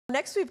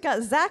Next, we've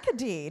got Zack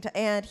Hadeed,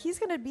 and he's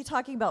going to be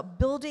talking about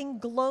building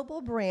global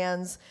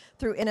brands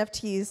through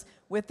NFTs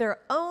with their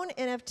own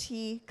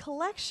NFT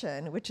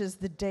collection, which is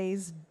the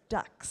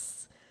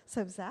DazedDucks.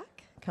 So,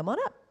 Zack, come on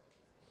up.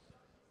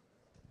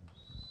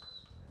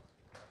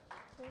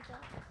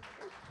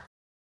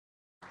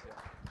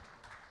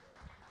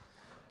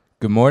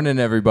 Good morning,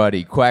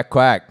 everybody. Quack,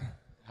 quack.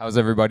 How's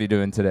everybody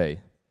doing today?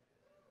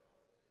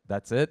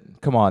 That's it?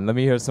 Come on, let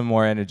me hear some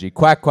more energy.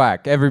 Quack,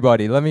 quack.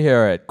 Everybody, let me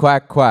hear it.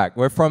 Quack, quack.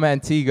 We're from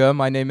Antigua.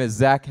 My name is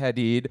Zack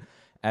Hadeed,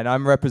 and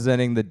I'm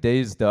representing the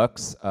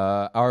DazedDucks.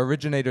 Our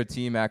originator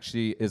team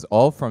actually is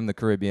all from the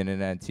Caribbean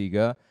in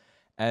Antigua,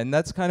 and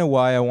that's kind of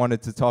why I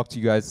wanted to talk to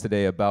you guys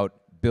today about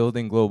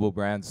building global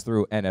brands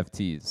through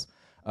NFTs.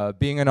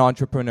 Being an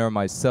entrepreneur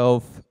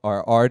myself,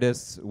 our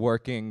artists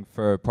working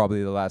for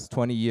probably the last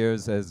 20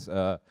 years as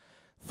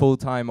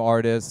full-time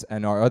artists,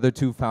 and our other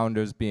two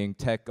founders being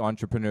tech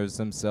entrepreneurs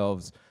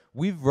themselves,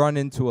 we've run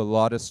into a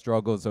lot of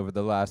struggles over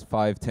the last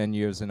 5-10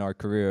 years in our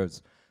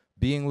careers,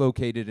 being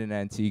located in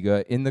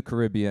Antigua, in the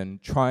Caribbean,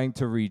 trying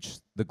to reach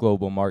the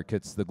global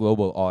markets, the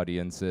global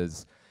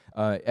audiences.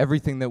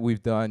 Everything that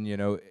we've done, you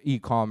know,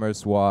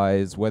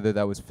 e-commerce-wise, whether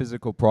that was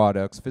physical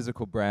products,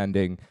 physical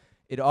branding,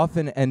 it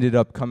often ended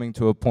up coming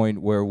to a point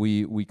where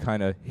we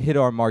kind of hit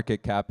our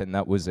market cap and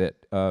that was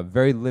it.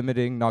 Very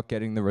limiting, not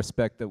getting the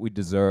respect that we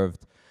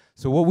deserved.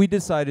 So what we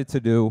decided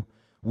to do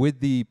with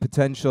the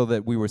potential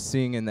that we were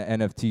seeing in the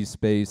NFT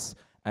space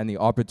and the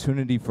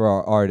opportunity for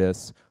our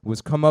artists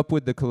was come up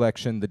with the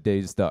collection, the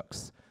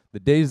DazedDucks. The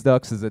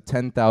DazedDucks is a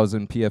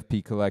 10,000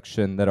 PFP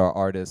collection that our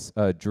artist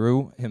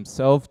drew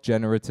himself,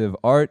 generative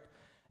art.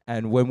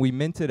 And when we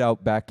minted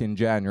out back in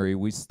January,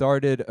 we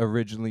started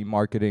originally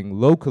marketing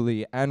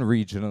locally and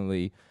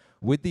regionally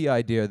with the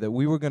idea that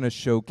we were going to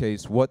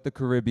showcase what the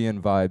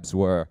Caribbean vibes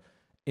were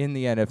in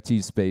the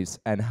NFT space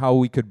and how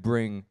we could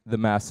bring the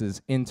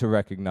masses into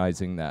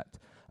recognizing that.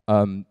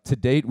 To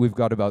date, we've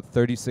got about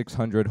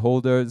 3,600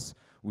 holders.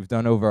 We've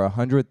done over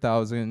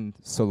 100,000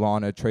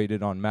 Solana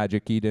traded on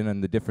Magic Eden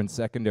and the different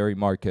secondary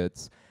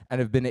markets,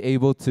 and have been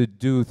able to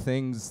do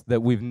things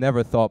that we've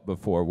never thought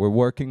before. We're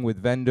working with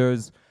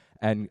vendors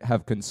and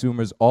have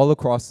consumers all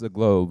across the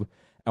globe,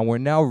 and we're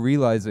now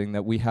realizing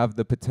that we have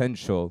the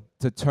potential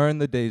to turn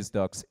the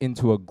DazedDucks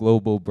into a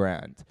global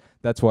brand.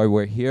 That's why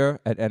we're here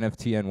at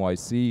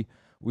NFT.NYC.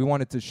 We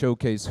wanted to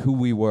showcase who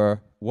we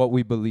were, what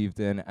we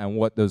believed in, and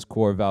what those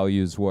core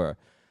values were.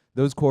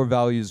 Those core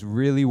values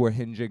really were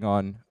hinging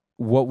on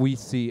what we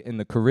see in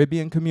the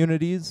Caribbean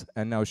communities,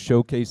 and now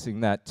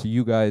showcasing that to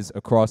you guys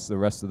across the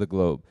rest of the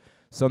globe.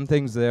 Some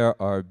things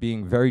there are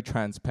being very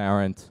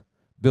transparent,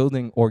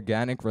 building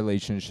organic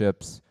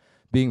relationships,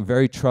 being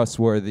very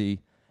trustworthy,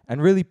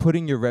 and really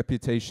putting your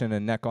reputation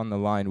and neck on the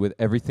line with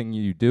everything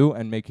you do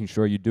and making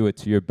sure you do it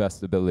to your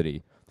best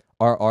ability.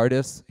 Our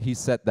artist, he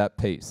set that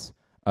pace.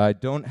 I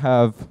don't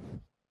have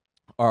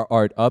our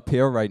art up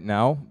here right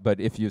now, but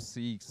if you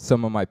see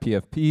some of my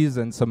PFPs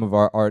and some of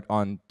our art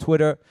on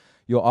Twitter,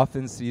 you'll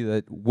often see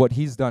that what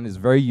he's done is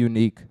very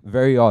unique,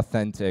 very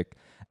authentic,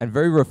 and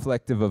very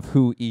reflective of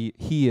who he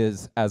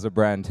is as a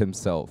brand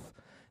himself.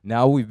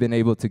 Now we've been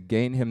able to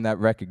gain him that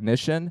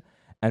recognition,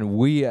 and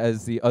we,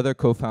 as the other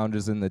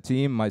co-founders in the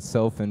team,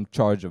 myself in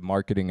charge of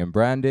marketing and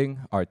branding,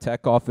 our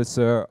tech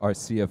officer, our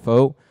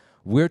CFO,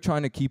 we're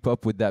trying to keep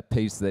up with that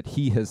pace that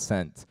he has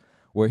sent.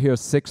 We're here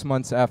 6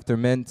 months after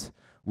mint.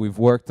 We've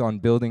worked on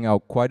building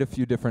out quite a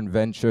few different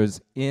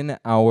ventures in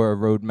our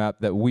roadmap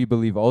that we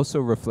believe also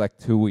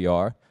reflect who we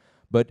are,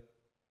 but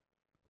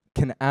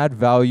can add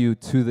value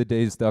to the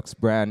DazedDucks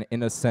brand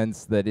in a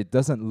sense that it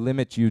doesn't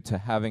limit you to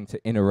having to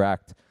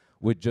interact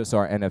with just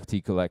our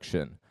NFT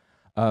collection.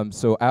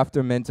 So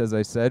after mint, as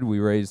I said, we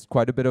raised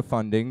quite a bit of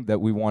funding that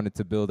we wanted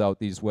to build out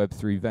these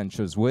Web3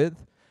 ventures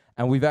with.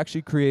 And we've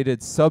actually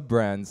created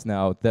sub-brands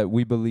now that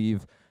we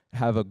believe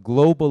have a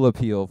global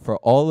appeal for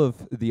all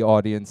of the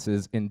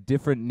audiences in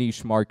different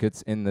niche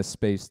markets in this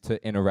space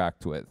to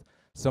interact with.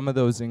 Some of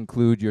those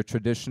include your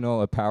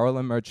traditional apparel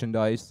and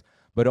merchandise,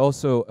 but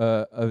also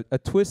a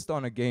twist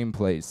on a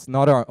gameplay.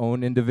 Not our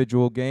own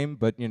individual game,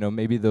 but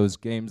maybe those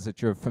games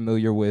that you're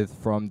familiar with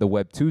from the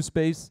Web 2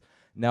 space,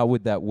 now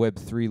with that Web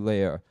 3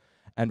 layer.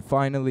 And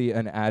finally,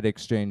 an ad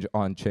exchange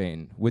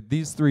on-chain. With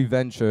these three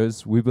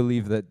ventures, we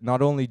believe that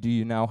not only do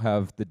you now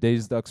have the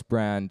DazedDucks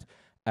brand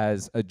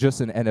as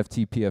just an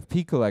NFT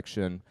PFP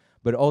collection,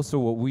 but also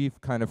what we've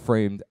kind of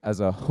framed as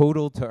a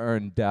HODL to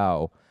earn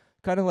DAO,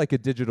 kind of like a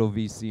digital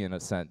VC in a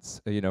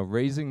sense.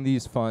 Raising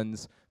these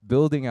funds,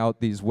 building out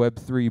these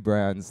Web3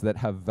 brands that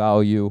have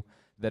value,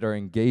 that are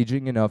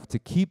engaging enough to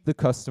keep the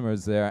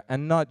customers there,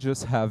 and not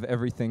just have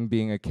everything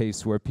being a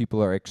case where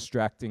people are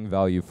extracting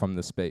value from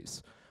the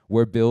space.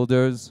 We're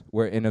builders,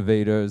 we're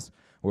innovators,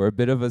 we're a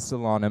bit of a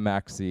Solana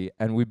maxi,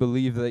 and we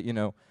believe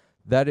that,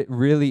 that it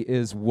really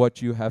is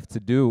what you have to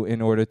do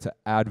in order to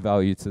add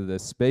value to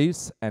this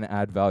space and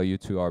add value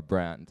to our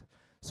brand.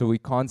 So we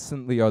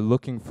constantly are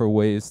looking for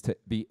ways to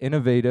be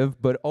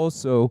innovative, but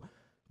also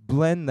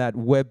blend that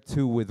Web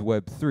 2 with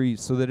Web 3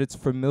 so that it's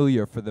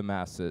familiar for the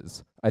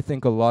masses. I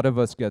think a lot of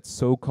us get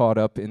so caught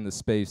up in the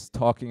space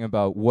talking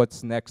about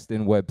what's next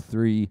in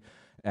Web3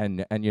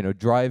 and you know,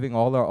 driving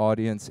all our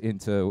audience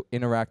into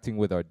interacting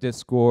with our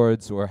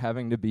Discords or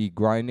having to be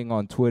grinding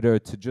on Twitter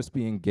to just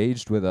be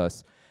engaged with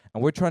us.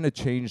 And we're trying to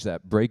change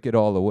that, break it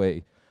all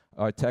away.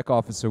 Our tech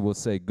officer will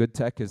say, good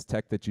tech is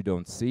tech that you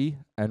don't see,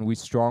 and we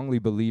strongly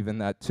believe in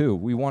that too.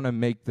 We want to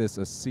make this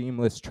a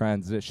seamless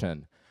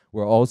transition.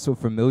 We're also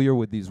familiar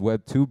with these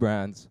Web 2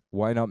 brands.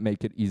 Why not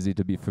make it easy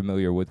to be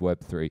familiar with Web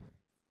 3?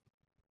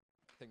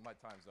 I think my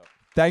time's up.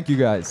 Thank you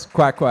guys.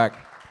 Quack, quack.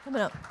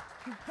 Coming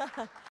up.